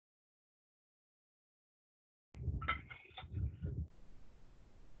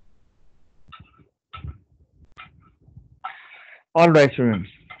All right, students.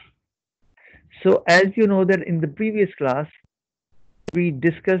 So, as you know that in the previous class, we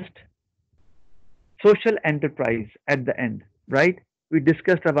discussed social enterprise at the end, right? We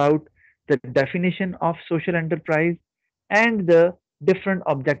discussed about the definition of social enterprise and the different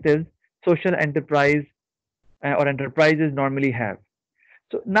objectives social enterprise or enterprises normally have.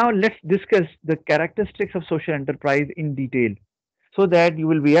 So, now let's discuss the characteristics of social enterprise in detail so that you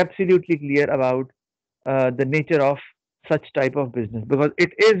will be absolutely clear about the nature of such type of business because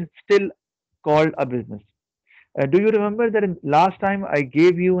it is still called a business. Do you remember that last time I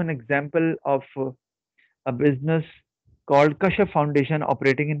gave you an example of a business called Kashyap Foundation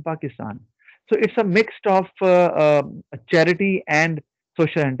operating in Pakistan? So it's a mix of a charity and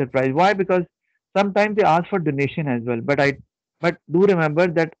social enterprise. Why? Because sometimes they ask for donation as well. But do remember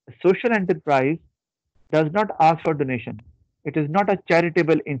that social enterprise does not ask for donation. It is not a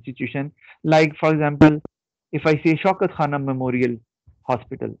charitable institution. Like, for example, if I say Shaukat Khanam Memorial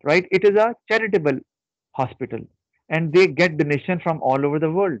Hospital, right? It is a charitable hospital and they get donation from all over the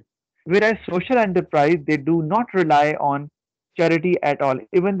world. Whereas social enterprise, they do not rely on charity at all.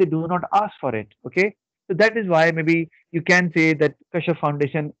 Even they do not ask for it. Okay. So that is why maybe you can say that Kashyap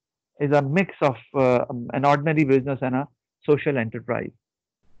Foundation is a mix of an ordinary business and a social enterprise.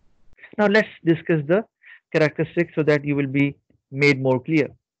 Now let's discuss the characteristics so that you will be made more clear.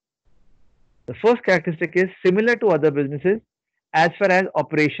 The first characteristic is similar to other businesses as far as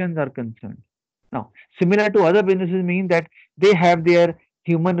operations are concerned. Now, similar to other businesses mean that they have their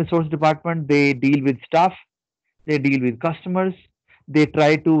human resource department, they deal with staff, they deal with customers, they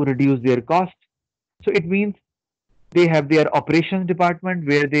try to reduce their cost. So it means they have their operations department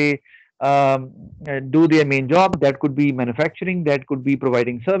where they do their main job. That could be manufacturing, that could be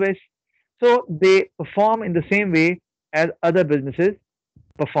providing service. So they perform in the same way as other businesses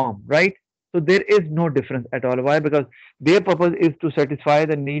perform, right? So there is no difference at all. Why? Because their purpose is to satisfy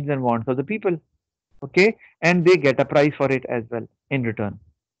the needs and wants of the people, okay? And they get a price for it as well in return.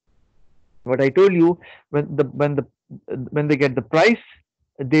 What I told you, when they get the price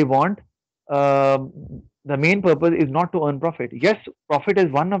they want, um, the main purpose is not to earn profit. Yes, profit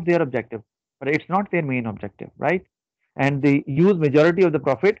is one of their objective, but it's not their main objective, right? And they use majority of the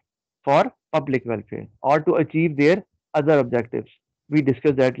profit for public welfare or to achieve their other objectives. We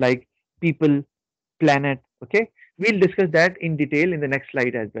discussed that, like people, planet. Okay, we'll discuss that in detail in the next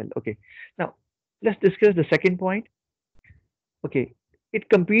slide as well. Okay, now let's discuss the second point. Okay, it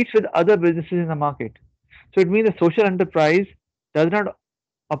competes with other businesses in the market. So it means the social enterprise does not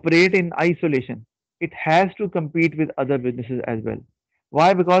operate in isolation. It has to compete with other businesses as well.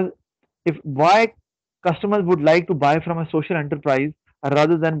 Why? Because if why customers would like to buy from a social enterprise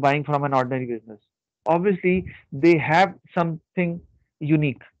rather than buying from an ordinary business? Obviously, they have something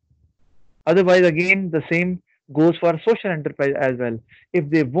unique. Otherwise, again, the same goes for social enterprise as well. If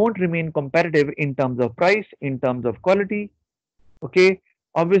they won't remain competitive in terms of price, in terms of quality, okay,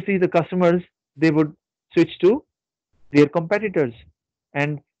 obviously the customers, they would switch to their competitors,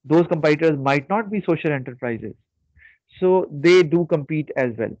 and those competitors might not be social enterprises, so they do compete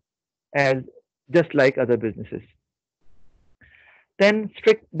as well as just like other businesses. Then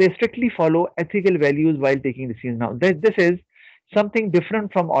they strictly follow ethical values while taking decisions. Now this is something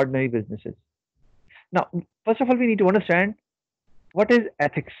different from ordinary businesses. Now, first of all, we need to understand what is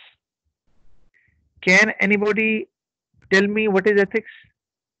ethics. Can anybody tell me what is ethics?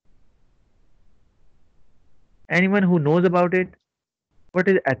 Anyone who knows about it? What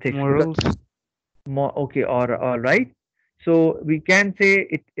is ethics? Because Morals. okay, or all right. So we can say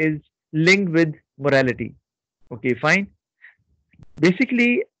it is linked with morality. Okay, fine.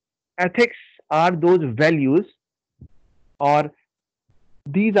 Basically, ethics are those values, or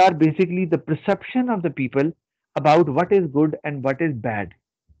these are basically the perception of the people about what is good and what is bad.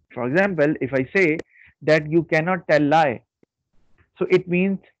 For example, if I say that you cannot tell lie, so it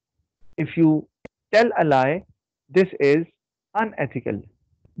means if you tell a lie, this is unethical.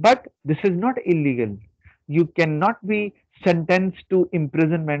 But this is not illegal. You cannot be sentenced to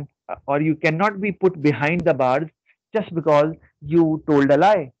imprisonment or you cannot be put behind the bars just because you told a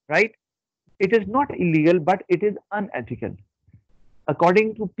lie, right? It is not illegal, but it is unethical.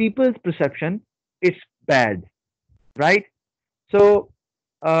 According to people's perception, it's bad, right? So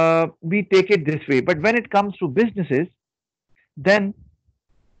we take it this way. But when it comes to businesses, then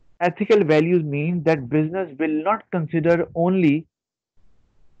ethical values mean that business will not consider only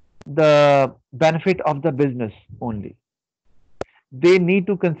the benefit of the business only. They need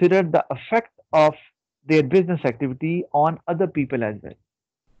to consider the effect of their business activity on other people as well.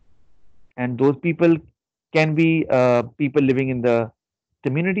 And those people can be people living in the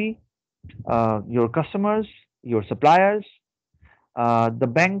community, your customers, your suppliers. the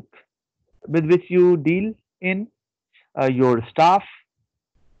bank with which you deal in, your staff.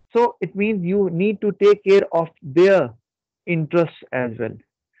 So it means you need to take care of their interests as well.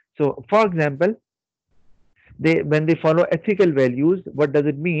 So, for example, they when they follow ethical values, what does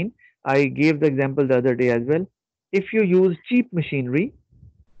it mean? I gave the example the other day as well. If you use cheap machinery,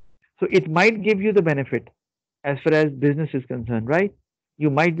 so it might give you the benefit as far as business is concerned, right? You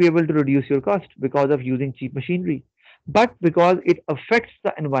might be able to reduce your cost because of using cheap machinery, but because it affects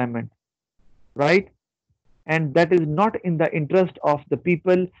the environment, right? And that is not in the interest of the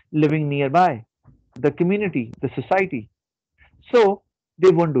people living nearby, the community, the society. So they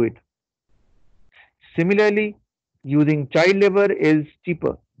won't do it. Similarly, using child labor is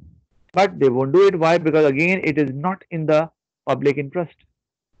cheaper, but they won't do it. Why? Because again, it is not in the public interest.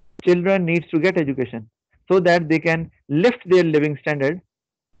 Children needs to get education so that they can lift their living standard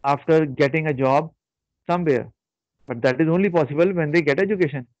after getting a job somewhere. But that is only possible when they get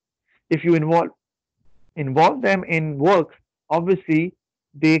education. If you involve them in work, obviously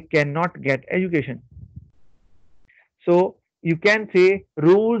they cannot get education. So you can say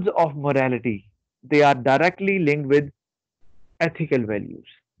rules of morality. They are directly linked with ethical values.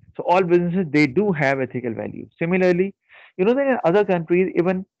 So all businesses they do have ethical values. Similarly, you know that in other countries,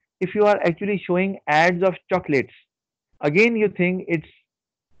 even if you are actually showing ads of chocolates, again you think it's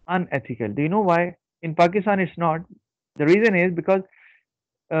unethical. Do you know why? In Pakistan, it's not. The reason is because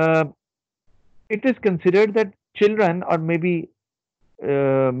uh, it is considered that children, or maybe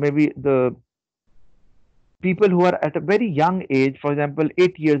the people who are at a very young age, for example,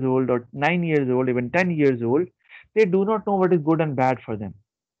 8 years old or 9 years old, even 10 years old, they do not know what is good and bad for them.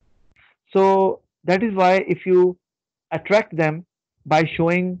 So that is why if you attract them by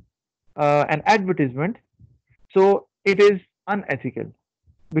showing an advertisement, so it is unethical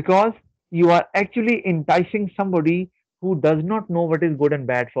because you are actually enticing somebody who does not know what is good and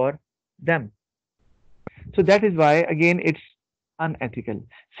bad for them. So that is why again it's unethical.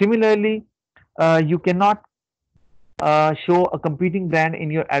 Similarly, you cannot show a competing brand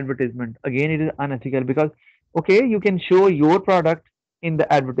in your advertisement. Again, it is unethical because okay, you can show your product in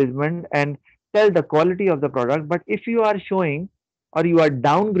the advertisement and tell the quality of the product, but if you are showing or you are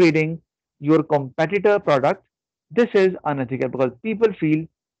downgrading your competitor product, this is unethical because people feel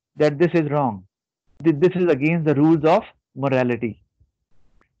that this is wrong. This is against the rules of morality.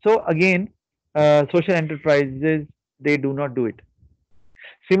 So again, social enterprises they do not do it.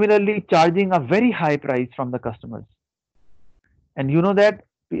 Similarly, charging a very high price from the customers. And you know that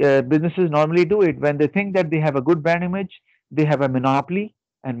businesses normally do it when they think that they have a good brand image, they have a monopoly,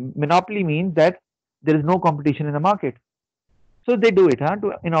 and monopoly means that there is no competition in the market. So they do it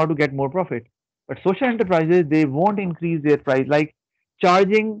in order to get more profit. But social enterprises, they won't increase their price, like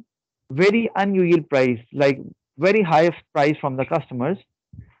charging very unusual price, like very high price from the customers,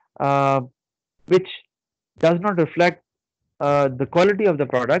 uh, which does not reflect the quality of the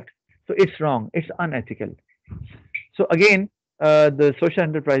product. So it's wrong, it's unethical. So again, the social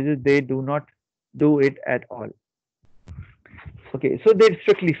enterprises they do not do it at all. Okay, so they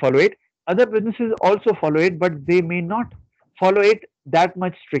strictly follow it. Other businesses also follow it, but they may not follow it that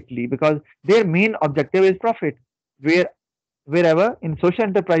much strictly because their main objective is profit. Where wherever in social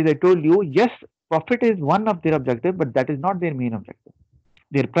enterprise, I told you, yes, profit is one of their objective, but that is not their main objective.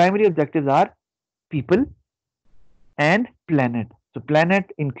 Their primary objectives are people and planet. So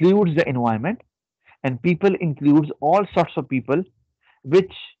planet includes the environment, and people includes all sorts of people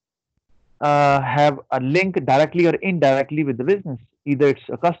which have a link directly or indirectly with the business. Either it's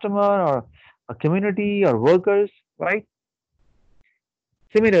a customer or a community or workers, right?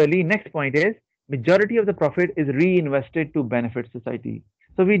 Similarly, next point is majority of the profit is reinvested to benefit society.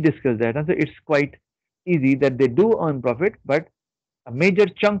 So we discussed that, and so it's quite easy that they do earn profit, but a major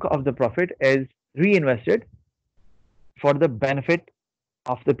chunk of the profit is reinvested for the benefit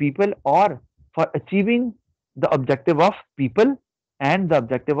of the people or for achieving the objective of people and the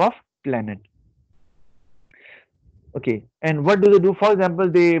objective of planet. Okay, and what do they do? For example,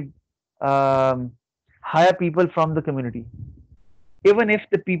 they um, hire people from the community. Even if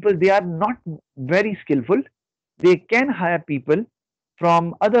the people they are not very skillful, they can hire people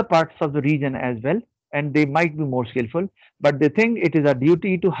from other parts of the region as well, and they might be more skillful. But they think it is a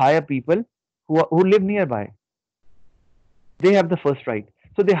duty to hire people who live nearby. They have the first right.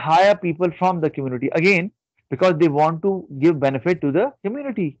 So they hire people from the community again because they want to give benefit to the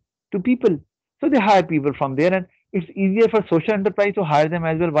community, to people. So they hire people from there, and it's easier for social enterprise to hire them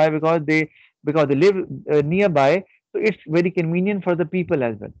as well. Why? Because they live nearby, so it's very convenient for the people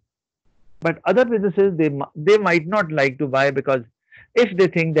as well. But other businesses they might not like to buy because if they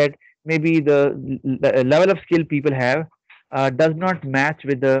think that maybe the level of skill people have does not match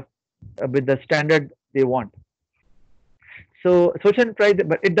with the standard they want. So social enterprise,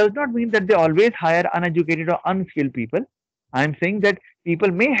 but it does not mean that they always hire uneducated or unskilled people. I'm saying that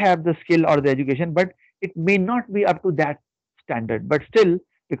people may have the skill or the education, but it may not be up to that standard. But still,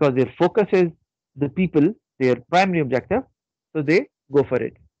 because their focus is the people, their primary objective, so they go for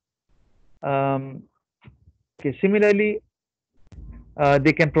it. Um, okay. Similarly,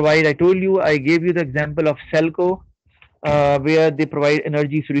 they can provide. I told you, I gave you the example of Celco, where they provide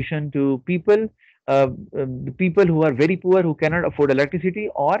energy solution to people, the people who are very poor who cannot afford electricity,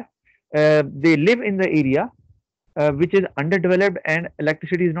 or they live in the area which is underdeveloped and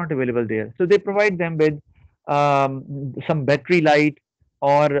electricity is not available there. So they provide them with some battery light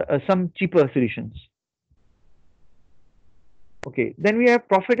or some cheaper solutions. Okay, then we have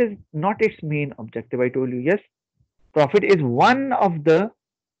profit is not its main objective. I told you, yes, profit is one of the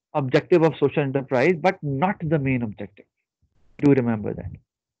objective of social enterprise, but not the main objective. Do remember that.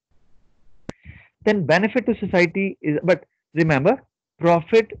 Then benefit to society is, but remember,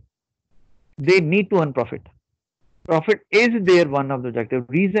 profit, they need to earn profit. Profit is their one of the objective.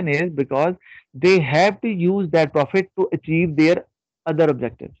 Reason is because they have to use that profit to achieve their other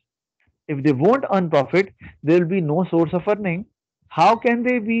objectives. If they won't earn profit, there will be no source of earning. How can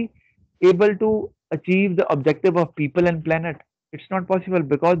they be able to achieve the objective of people and planet? It's not possible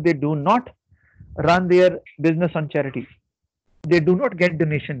because they do not run their business on charity. They do not get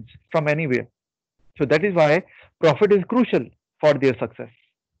donations from anywhere. So that is why profit is crucial for their success.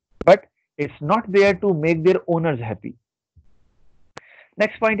 But it's not there to make their owners happy.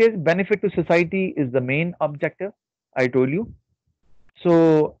 Next point is benefit to society is the main objective. I told you.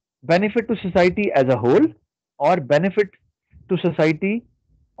 So benefit to society as a whole or benefit to society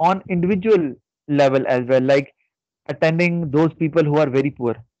on individual level as well, like attending those people who are very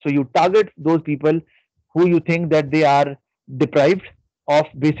poor. So you target those people who you think that they are deprived of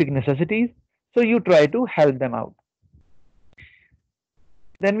basic necessities. So you try to help them out.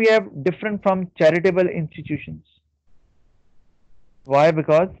 Then we have different from charitable institutions. Why?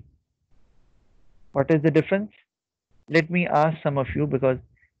 Because what is the difference? Let me ask some of you because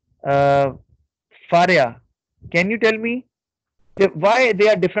uh, Faria, can you tell me why they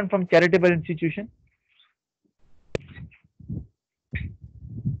are different from charitable institution?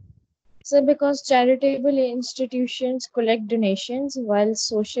 So, because charitable institutions collect donations while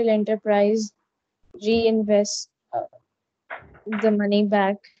social enterprise reinvest the money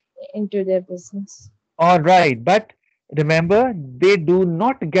back into their business. All right, but remember, they do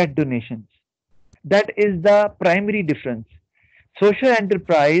not get donations. That is the primary difference. Social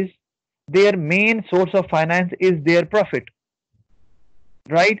enterprise, their main source of finance is their profit,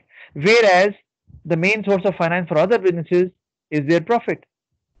 right? Whereas the main source of finance for other businesses is their profit.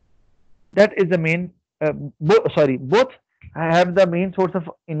 That is the main, both have the main source of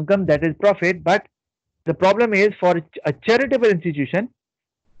income, that is profit, but the problem is for a charitable institution,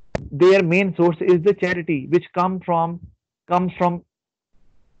 their main source is the charity which comes from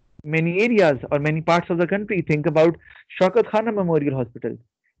many areas or many parts of the country. Think about Shaukat Khana Memorial Hospital.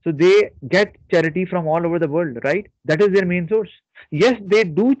 So they get charity from all over the world, right? That is their main source. Yes, they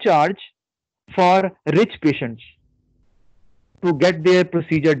do charge for rich patients to get their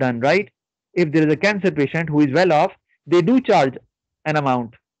procedure done, right? If there is a cancer patient who is well off, they do charge an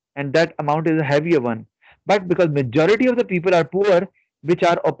amount, and that amount is a heavier one. But because majority of the people are poor, which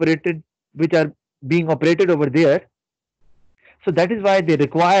are operated, which are being operated over there, so that is why they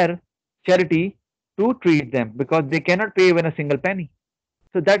require charity to treat them because they cannot pay even a single penny.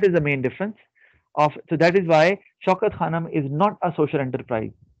 So that is the main difference. So that is why Shaukat Khanam is not a social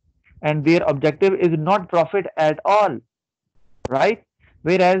enterprise, and their objective is not profit at all, right?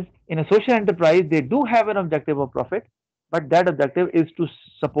 Whereas in a social enterprise, they do have an objective of profit, but that objective is to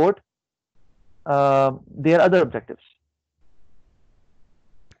support their other objectives.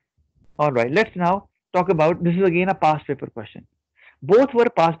 All right, let's now talk about this is again a past paper question. Both were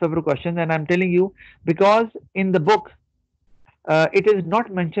past paper questions, and I'm telling you because in the book it is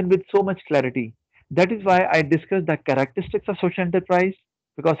not mentioned with so much clarity. That is why I discussed the characteristics of social enterprise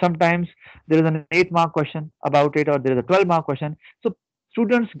because sometimes there is an 8 mark question about it or there is a 12-mark question. So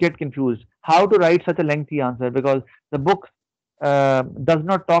students get confused how to write such a lengthy answer because the book does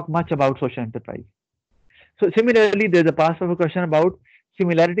not talk much about social enterprise. So similarly, there's a past paper question about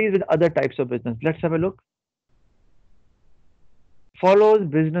similarities with other types of business. Let's have a look. Follows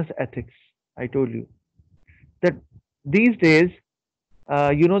business ethics. I told you that these days,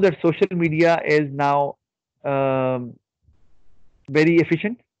 you know that social media is now um, very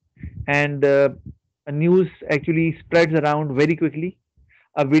efficient and news actually spreads around very quickly.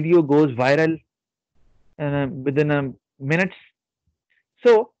 A video goes viral within a minutes.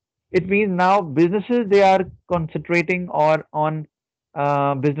 So it means now businesses they are concentrating or on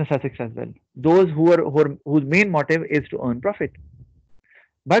business ethics as well. Those whose main motive is to earn profit.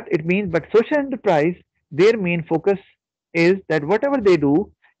 But it means, but social enterprise, their main focus is that whatever they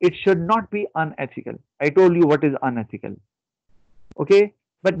do, it should not be unethical. I told you what is unethical. Okay,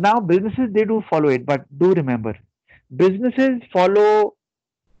 but now businesses they do follow it. But do remember, businesses follow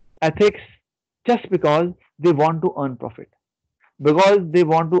ethics just because they want to earn profit, because they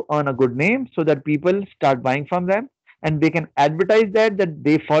want to earn a good name so that people start buying from them, and they can advertise that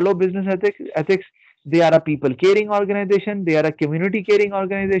they follow business ethics. They are a people caring organization, they are a community caring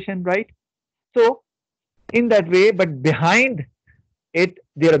organization, right? So in that way, but behind it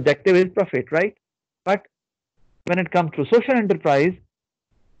their objective is profit, right? But when it comes to social enterprise,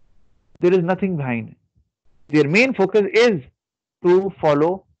 there is nothing behind. Their main focus is to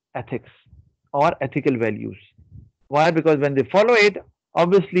follow ethics or ethical values. Why? Because when they follow it,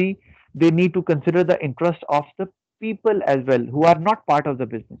 obviously they need to consider the interest of the people as well who are not part of the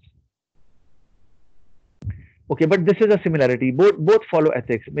business. Okay, but this is a similarity. Both follow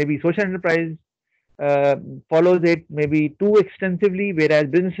ethics. Maybe social enterprise uh, follows it maybe too extensively, whereas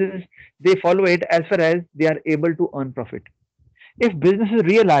businesses they follow it as far as they are able to earn profit. If businesses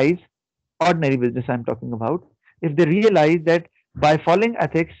realize, ordinary business I'm talking about, if they realize that by following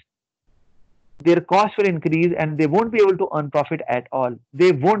ethics their cost will increase and they won't be able to earn profit at all,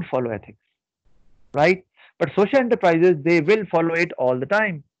 they won't follow ethics, right? But social enterprises they will follow it all the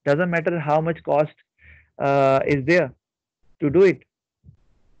time. Doesn't matter how much cost is there to do it.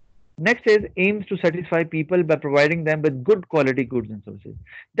 Next is aims to satisfy people by providing them with good quality goods and services.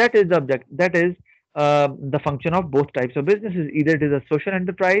 That is the object. That is the function of both types of businesses. Either it is a social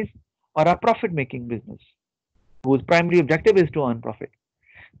enterprise or a profit-making business whose primary objective is to earn profit.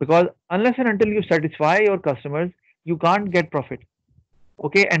 Because unless and until you satisfy your customers, you can't get profit.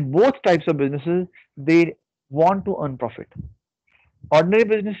 Okay, and both types of businesses they want to earn profit. Ordinary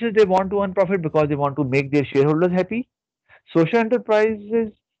businesses they want to earn profit because they want to make their shareholders happy. Social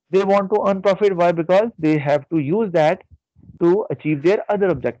enterprises they want to earn profit. Why? Because they have to use that to achieve their other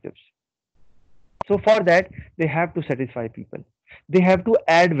objectives. So for that they have to satisfy people. They have to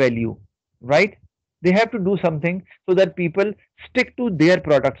add value, right? They have to do something so that people stick to their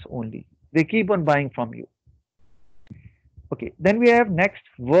products only. They keep on buying from you. Okay, then we have next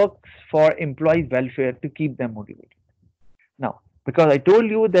works for employees' welfare to keep them motivated. Now, because I told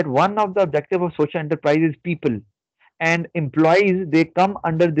you that one of the objective of social enterprise is people, and employees they come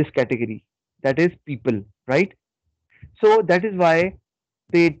under this category, that is people, right? So that is why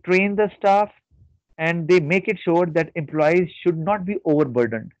they train the staff and they make it sure that employees should not be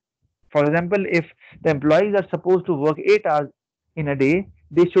overburdened. For example, if the employees are supposed to work 8 hours in a day,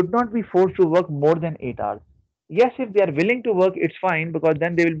 they should not be forced to work more than 8 hours. Yes, if they are willing to work, it's fine because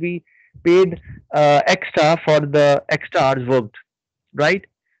then they will be paid extra for the extra hours worked, right?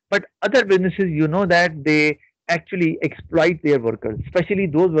 But other businesses, you know that they actually exploit their workers, especially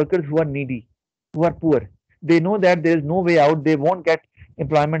those workers who are needy, who are poor. They know that there is no way out, they won't get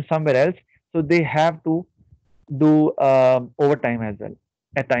employment somewhere else, so they have to do overtime as well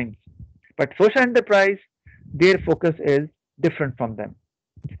at times. But social enterprise, their focus is different from them,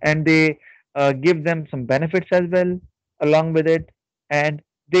 and they give them some benefits as well along with it, and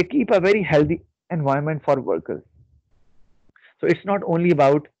they keep a very healthy environment for workers. So it's not only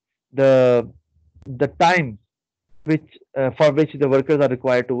about the time which for which the workers are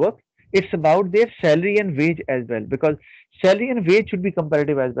required to work. It's about their salary and wage as well, because salary and wage should be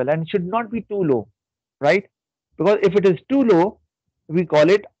comparative as well and should not be too low, right? Because if it is too low, we call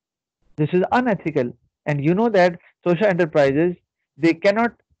it this is unethical. And you know that social enterprises they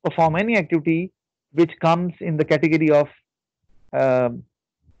cannot perform any activity which comes in the category of um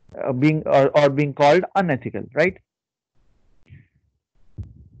being or being called unethical, right?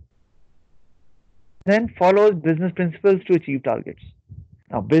 Then follows business principles to achieve targets.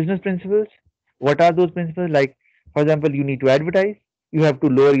 Now, business principles, what are those principles? Like, for example, you need to advertise, you have to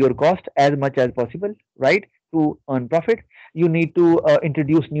lower your cost as much as possible, right, to earn profit. You need to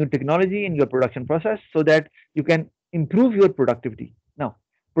introduce new technology in your production process so that you can improve your productivity. Now,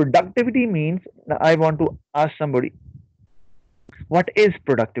 productivity means, now I want to ask somebody, what is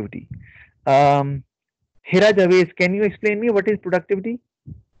productivity? Um, Hira Javed, can you explain me what is productivity?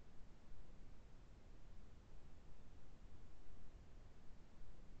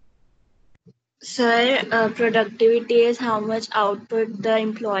 Sir, productivity is how much output the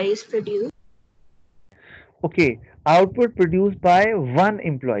employees produce. Okay, output produced by one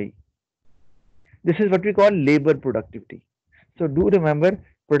employee. This is what we call labor productivity. So do remember,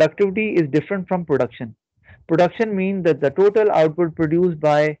 productivity is different from production. Production means that the total output produced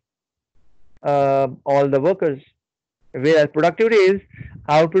by all the workers, whereas productivity is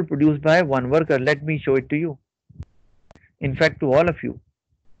output produced by one worker. Let me show it to you. In fact, to all of you.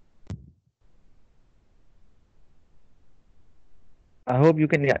 I hope you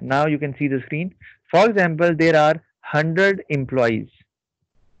can, yeah, now you can see the screen. For example, there are 100 employees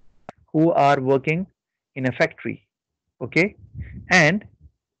who are working in a factory, okay, and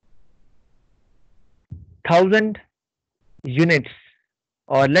 1000 units,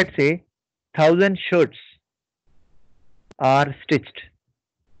 or let's say 1000 shirts are stitched,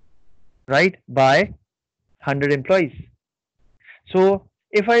 right, by 100 employees. So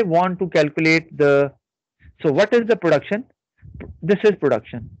if I want to calculate the, so what is the production? This is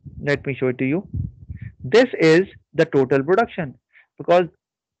production. Let me show it to you. This is the total production, because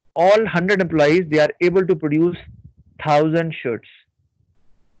all 100 employees, they are able to produce 1000 shirts.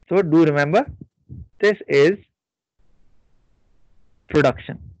 So do remember, this is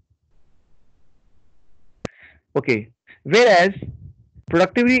production. Okay, whereas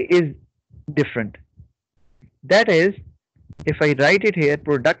productivity is different. That is, if I write it here,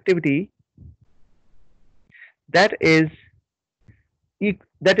 productivity, that is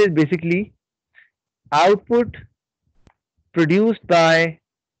basically output produced by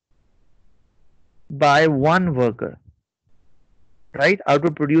one worker, right?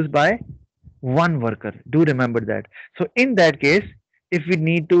 Output produced by one worker. Do remember that. So in that case, if we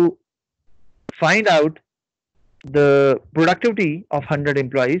need to find out the productivity of 100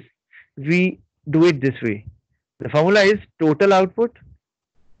 employees, we do it this way. The formula is total output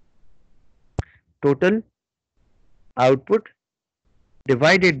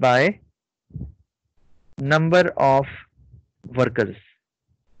divided by number of workers.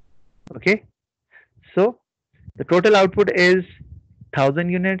 Okay, so the total output is 1000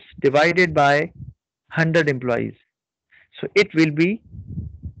 units divided by 100 employees. So it will be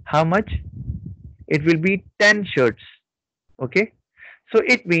how much? It will be 10 shirts. Okay, so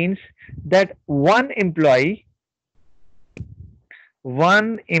it means that one employee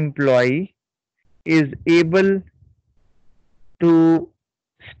is able to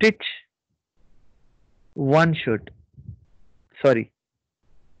stitch one shirt, sorry,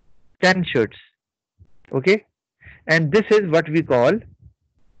 10 shirts. Okay, and this is what we call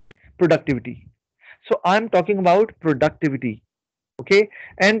productivity. So I'm talking about productivity. Okay,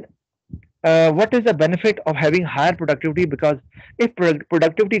 and what is the benefit of having higher productivity? Because if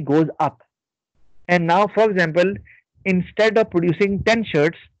productivity goes up, and now for example, instead of producing 10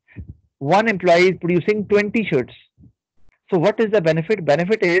 shirts, one employee is producing 20 shirts. So what is the benefit?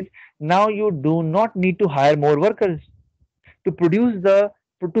 Benefit is now you do not need to hire more workers to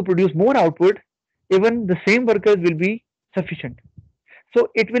produce more output. Even the same workers will be sufficient. So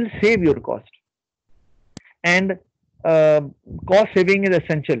it will save your cost, and uh, cost saving is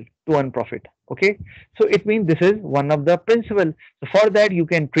essential to earn profit. Okay, so it means this is one of the principles. So for that, you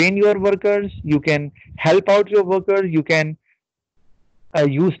can train your workers, you can help out your workers, you can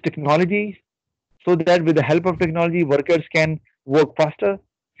use technology, so that with the help of technology, workers can work faster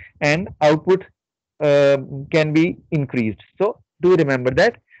and output can be increased. So do remember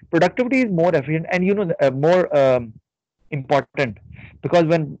that productivity is more efficient, and more important, because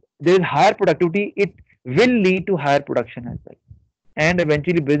when there is higher productivity, it will lead to higher production as well, and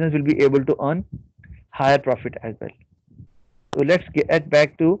eventually business will be able to earn higher profit as well. So let's get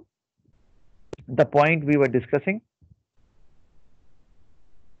back to the point we were discussing.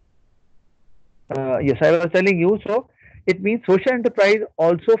 Yes, I was telling you. So it means social enterprise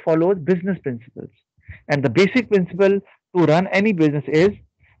also follows business principles, and the basic principle to run any business is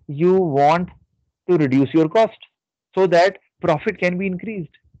you want to reduce your cost so that profit can be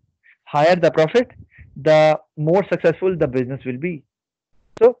increased. Higher the profit, the more successful the business will be.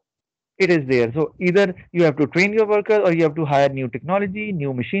 So it is there. So either you have to train your workers, or you have to hire new technology,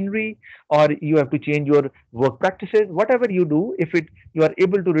 new machinery, or you have to change your work practices. Whatever you do, if it you are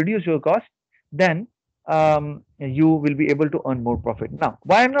able to reduce your cost, then you will be able to earn more profit. Now,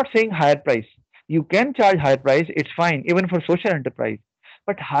 why I'm not saying higher price? You can charge higher price, it's fine, even for social enterprise.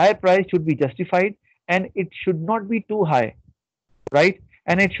 But higher price should be justified, and it should not be too high, right?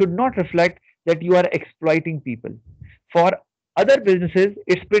 And it should not reflect that you are exploiting people. For other businesses,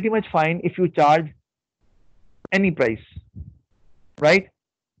 it's pretty much fine if you charge any price, right?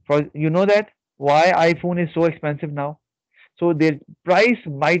 For that why iPhone is so expensive now. So their price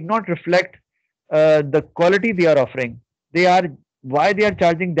might not reflect the quality they are offering. They are Why they are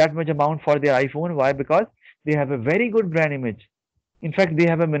charging that much amount for their iPhone? Why? Because they have a very good brand image. In fact, they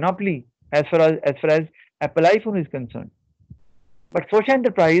have a monopoly as far as Apple iPhone is concerned. But social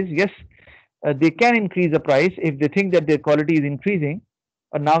enterprise, yes, they can increase the price if they think that their quality is increasing,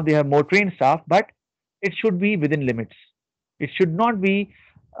 or now they have more trained staff, but it should be within limits. It should not be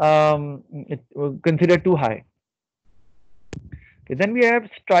considered too high. Okay, then we have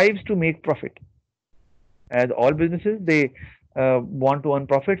strives to make profit. As all businesses, they want to earn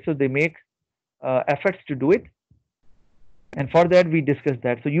profit, so they make efforts to do it. And for that, we discussed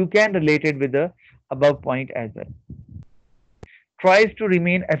that. So you can relate it with the above point as well. Tries to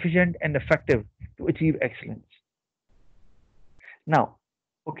remain efficient and effective to achieve excellence. Now,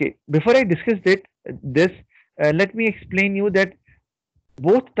 okay, before I discuss this, let me explain you that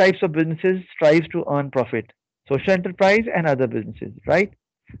both types of businesses strives to earn profit, social enterprise and other businesses, right?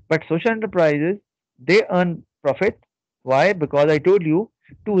 But social enterprises, they earn profit. Why? Because I told you,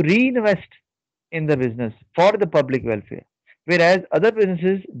 to reinvest in the business for the public welfare. Whereas other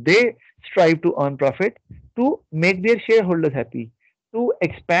businesses, they strive to earn profit to make their shareholders happy, to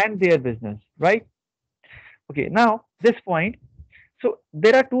expand their business, right? Okay, now this point. So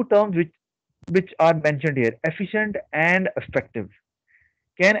there are two terms which are mentioned here: efficient and effective.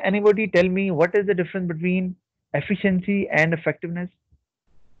 Can anybody tell me what is the difference between efficiency and effectiveness?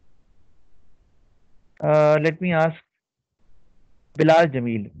 Let me ask Bilal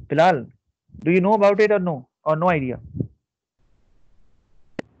Jamil. Bilal, do you know about it or no? Or no idea?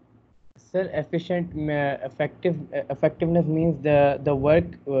 Sir, effectiveness means the work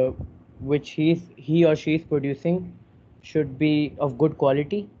which he or she is producing should be of good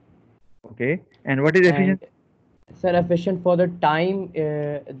quality. Okay. And what is And efficient? sir, efficient for the time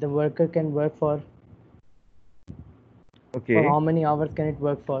the worker can work for Okay. how many hours can it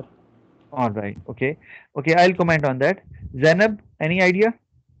work for? All right. Okay. Okay. I'll comment on that. Zainab, any idea?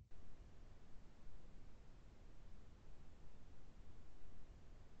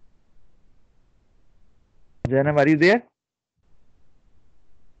 Zainab, are you there?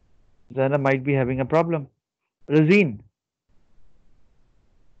 Zainab might be having a problem. Razeen,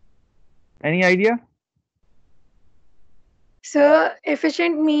 any idea? So,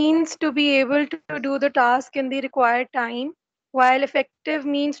 efficient means to be able to do the task in the required time, while effective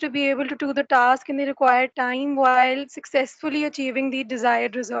means to be able to do the task in the required time while successfully achieving the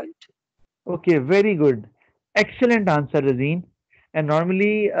desired result. Okay. Very good. Excellent answer, Razeen. And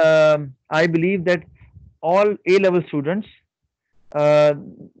normally, I believe that all A level students, uh,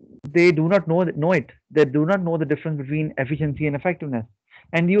 they do not know it. They do not know the difference between efficiency and effectiveness.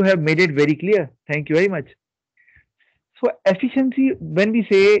 And you have made it very clear. Thank you very much. So efficiency, when we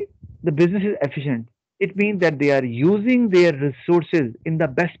say the business is efficient, it means that they are using their resources in the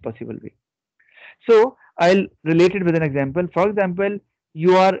best possible way. So I'll relate it with an example. For example,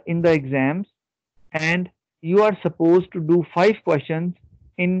 you are in the exams and you are supposed to do 5 questions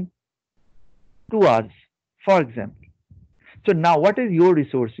in 2 hours, for example. So now what is your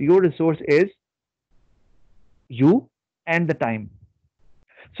resource? Your resource is you and the time.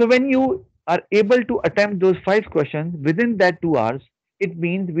 So when you are able to attempt those 5 questions within that 2 hours, it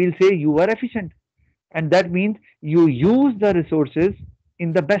means we'll say you are efficient. And that means you use the resources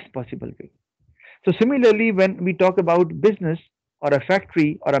in the best possible way. So similarly, when we talk about business or a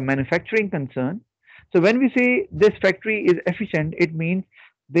factory or a manufacturing concern, so when we say this factory is efficient, it means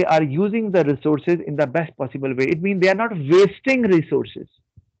they are using the resources in the best possible way. It means they are not wasting resources.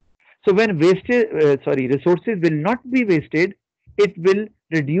 So when resources will not be wasted, it will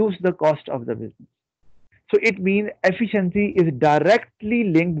reduce the cost of the business. So it means efficiency is directly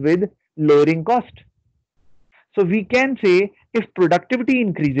linked with lowering cost. So we can say if productivity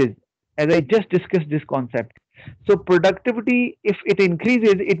increases, as I just discussed this concept. So productivity, if it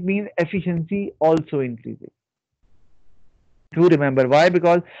increases, it means efficiency also increases. Do remember why?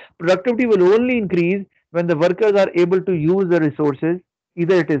 Because productivity will only increase when the workers are able to use the resources,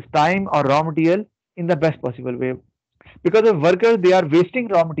 either it is time or raw material, in the best possible way. Because of workers, they are wasting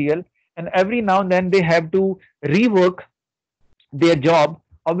raw material, and every now and then they have to rework their job.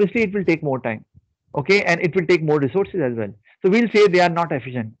 Obviously, it will take more time, okay, and it will take more resources as well. So we'll say they are not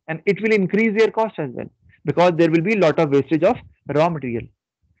efficient, and it will increase their cost as well because there will be a lot of wastage of raw material,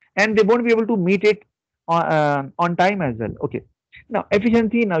 and they won't be able to meet it on time as well. Okay, now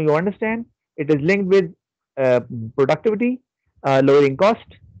efficiency. Now you understand it is linked with uh, productivity, lowering cost,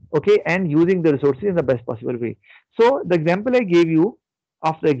 okay, and using the resources in the best possible way. So the example I gave you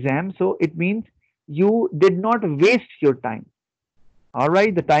of the exam, so it means you did not waste your time. All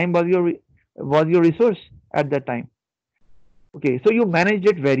right, the time was your resource at that time. Okay, so you managed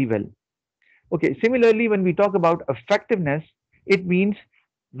it very well. Okay, similarly, when we talk about effectiveness, it means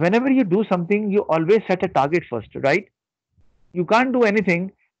whenever you do something, you always set a target first, right? You can't do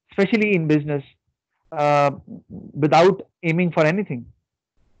anything, especially in business, uh, without aiming for anything.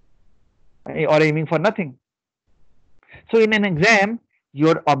 or aiming for nothing. So in an exam,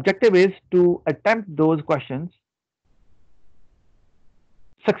 your objective is to attempt those questions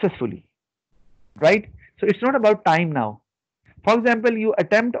successfully, right? So it's not about time now. For example, you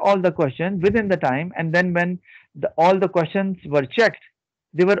attempt all the questions within the time, and then when all the questions were checked,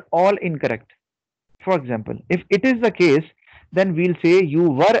 they were all incorrect. For example, if it is the case, then we'll say you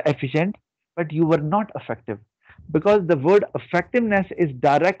were efficient, but you were not effective. Because the word effectiveness is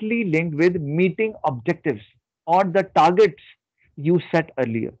directly linked with meeting objectives or the targets you set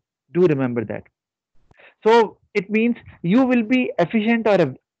earlier. Do remember that. So it means you will be efficient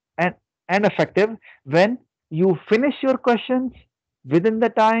and, and effective when you finish your questions within the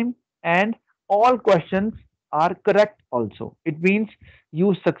time and all questions are correct also. It means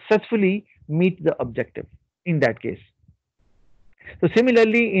you successfully meet the objective in that case. So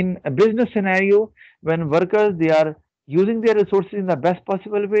similarly, in a business scenario, when workers they are using their resources in the best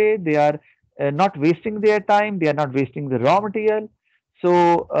possible way, they are not wasting their time, they are not wasting the raw material.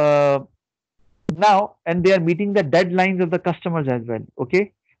 So now, and they are meeting the deadlines of the customers as well.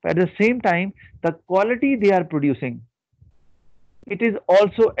 Okay, but at the same time, the quality they are producing, it is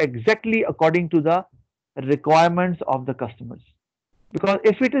also exactly according to the requirements of the customers. Because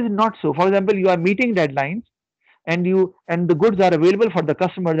if it is not so, for example, you are meeting deadlines and the goods are available for the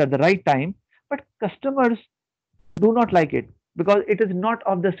customers at the right time, but customers do not like it because it is not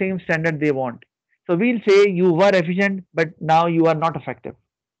of the same standard they want. So we'll say you were efficient, but now you are not effective.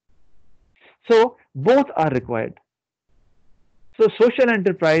 So both are required. So social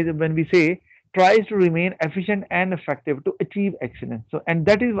enterprise, when we say, tries to remain efficient and effective to achieve excellence. So and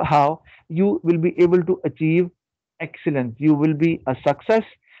that is how you will be able to achieve excellence. You will be a success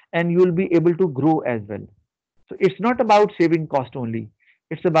and you will be able to grow as well. So it's not about saving cost only.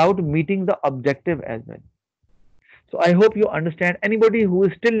 It's about meeting the objective as well. So I hope you understand. Anybody who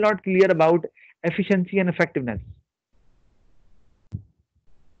is still not clear about efficiency and effectiveness,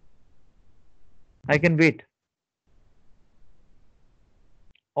 I can wait.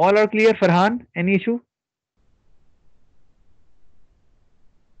 All are clear, Farhan? Any issue?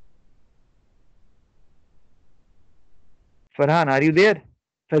 Farhan, are you there?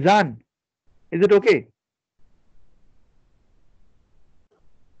 Fazan, is it okay?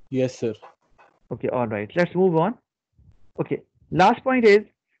 Yes, sir. Okay, all right. Let's move on. Okay. Last point is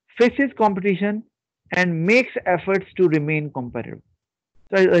faces competition and makes efforts to remain competitive.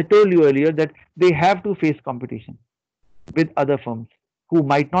 So I told you earlier that they have to face competition with other firms who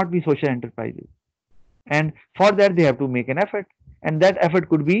might not be social enterprises. And for that, they have to make an effort. And that effort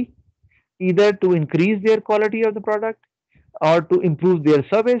could be either to increase their quality of the product, or to improve their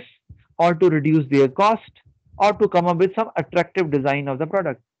service, or to reduce their cost, or to come up with some attractive design of the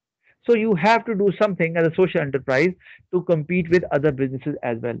product. So you have to do something as a social enterprise to compete with other businesses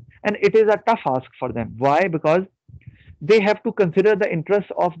as well. And it is a tough ask for them. Why? Because they have to consider the interests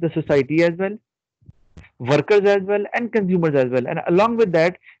of the society as well, workers as well, and consumers as well. And along with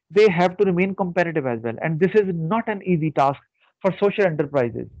that, they have to remain competitive as well. And this is not an easy task for social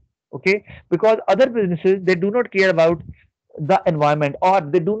enterprises. Okay, because other businesses they do not care about the environment, or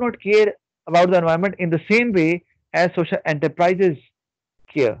they do not care about the environment in the same way as social enterprises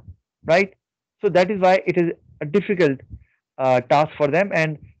care, right? So that is why it is a difficult task for them,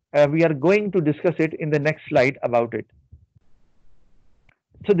 and we are going to discuss it in the next slide about it.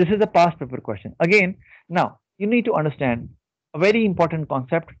 So this is a past paper question. Again, now you need to understand a very important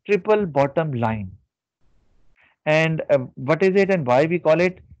concept, triple bottom line. And what is it and why we call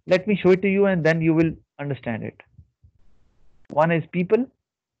it? Let me show it to you and then you will understand it. One is people,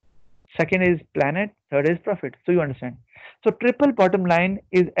 second is planet, third is profit. So you understand. So triple bottom line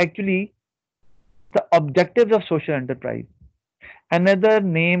is actually the objectives of social enterprise. Another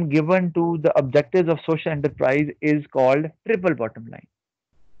name given to the objectives of social enterprise is called triple bottom line.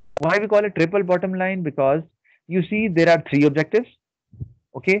 Why we call it triple bottom line? Because you see there are three objectives,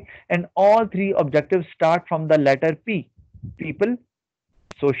 okay, and all three objectives start from the letter P: people,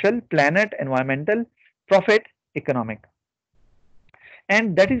 social, planet, environmental, profit, economic.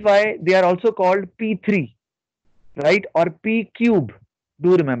 And that is why they are also called P3, right, or P cube.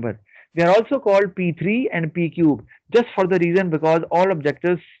 Do remember, they are also called P3 and P cube just for the reason because all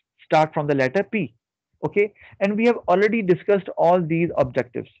objectives start from the letter P. Okay, and we have already discussed all these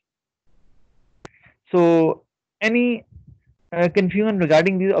objectives. So any confusion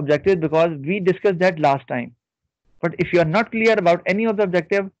regarding these objectives, because we discussed that last time. But if you are not clear about any of the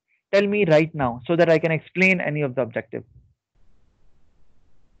objective, tell me right now so that I can explain any of the objective.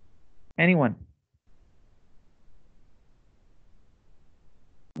 Anyone?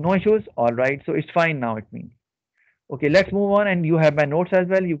 No issues? All right. So it's fine now, it means. Okay, let's move on, and you have my notes as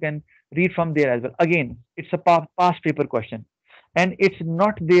well. You can read from there as well. Again, it's a past paper question, and it's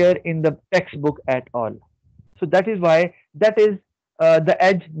not there in the textbook at all. So that is why that is the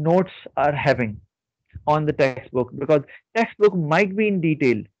edge notes are having on the textbook, because textbook might be in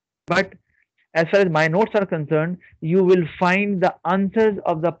detail, but as far as my notes are concerned, you will find the answers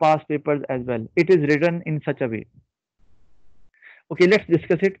of the past papers as well. It is written in such a way. Okay, let's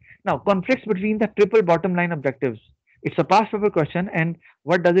discuss it. Now, conflicts between the triple bottom line objectives. It's a past paper question, and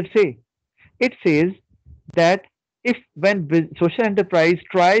what does it say? It says that if when social enterprise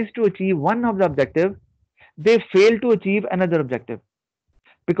tries to achieve one of the objectives, they fail to achieve another objective,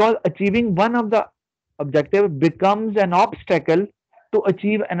 because achieving one of the objective becomes an obstacle to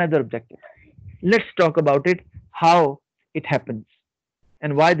achieve another objective. Let's talk about it, how it happens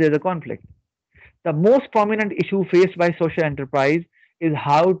and why there is a conflict. The most prominent issue faced by social enterprise is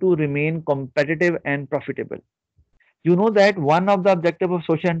how to remain competitive and profitable. You know that one of the objective of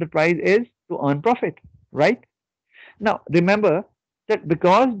social enterprise is to earn profit, right? Now, remember that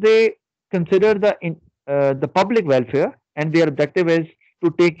because they consider the public welfare, and their objective is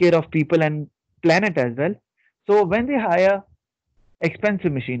to take care of people and planet as well. So when they hire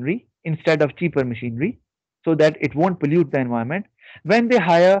expensive machinery instead of cheaper machinery, so that it won't pollute the environment, when they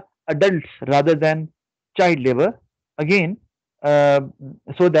hire adults rather than child labor, again, uh,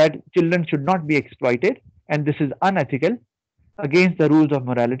 so that children should not be exploited, and this is unethical, against the rules of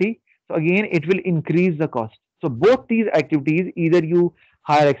morality. So again, it will increase the cost. So both these activities, either you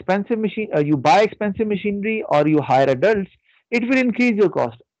hire you buy expensive machinery, or you hire adults, it will increase your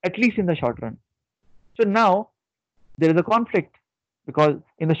cost, at least in the short run. So now there is a conflict, because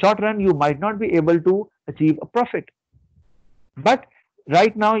in the short run you might not be able to achieve a profit. But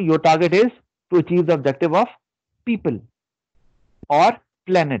right now your target is to achieve the objective of people or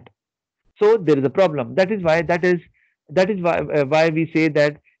planet. So there is a problem. That is why we say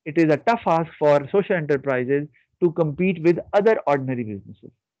that it is a tough ask for social enterprises to compete with other ordinary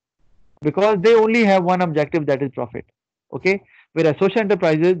businesses, because they only have one objective, that is profit. Okay, whereas social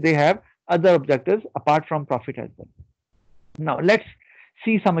enterprises, they have other objectives apart from profit as well. Now let's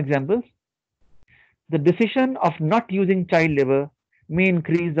see some examples. The decision of not using child labor may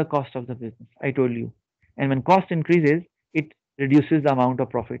increase the cost of the business, I told you, and when cost increases, it reduces the amount of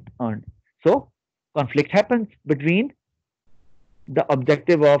profit earned. So conflict happens between the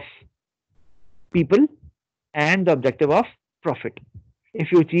objective of people and the objective of profit.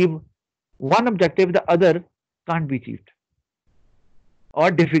 If you achieve one objective, the other can't be achieved or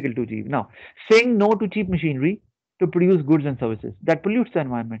difficult to achieve. Now, saying no to cheap machinery to produce goods and services that pollutes the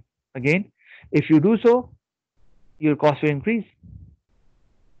environment. Again, if you do so, your cost will increase.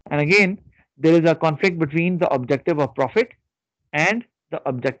 And again, there is a conflict between the objective of profit and the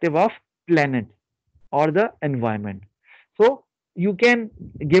objective of planet or the environment. So you can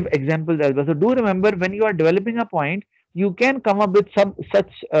give examples as well. So do remember, when you are developing a point, you can come up with some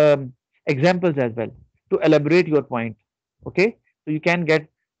such examples as well to elaborate your point. Okay, so you can get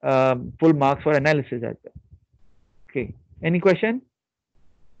full marks for analysis as well. Okay, any question?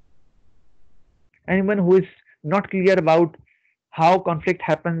 Anyone who is not clear about how conflict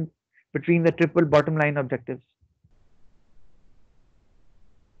happens between the triple bottom line objectives?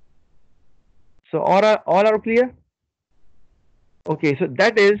 So all are clear? Okay, so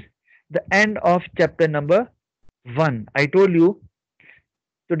that is the end of chapter number 1. I told you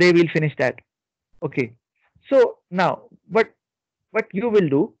today we'll finish that. Okay, so now what you will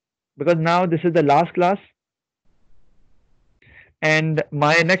do, because now this is the last class and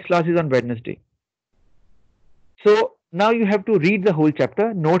my next class is on Wednesday. So now you have to read the whole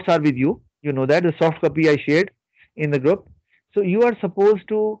chapter. Notes are with you. You know that the soft copy I shared in the group. So you are supposed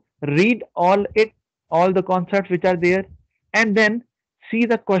to read all the concepts which are there, and then see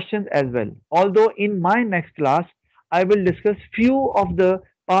the questions as well. Although in my next class, I will discuss few of the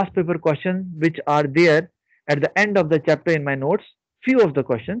past paper questions which are there at the end of the chapter in my notes. Few of the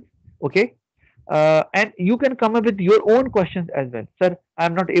questions, okay, and you can come up with your own questions as well. Sir, I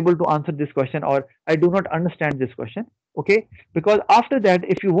am not able to answer this question, or I do not understand this question. Okay, because after that,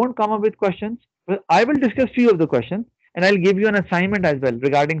 if you won't come up with questions, well, I will discuss few of the questions and I'll give you an assignment as well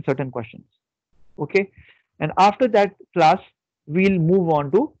regarding certain questions. Okay, and after that class, we'll move on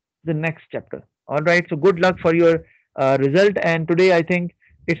to the next chapter. All right, so good luck for your result. And today, I think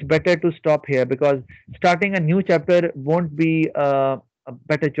it's better to stop here, because starting a new chapter won't be a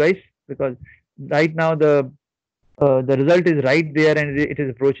better choice, because right now the result is right there and it is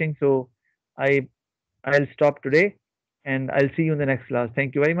approaching. So I'll stop today, and I'll see you in the next class.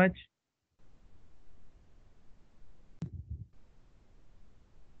 Thank you very much.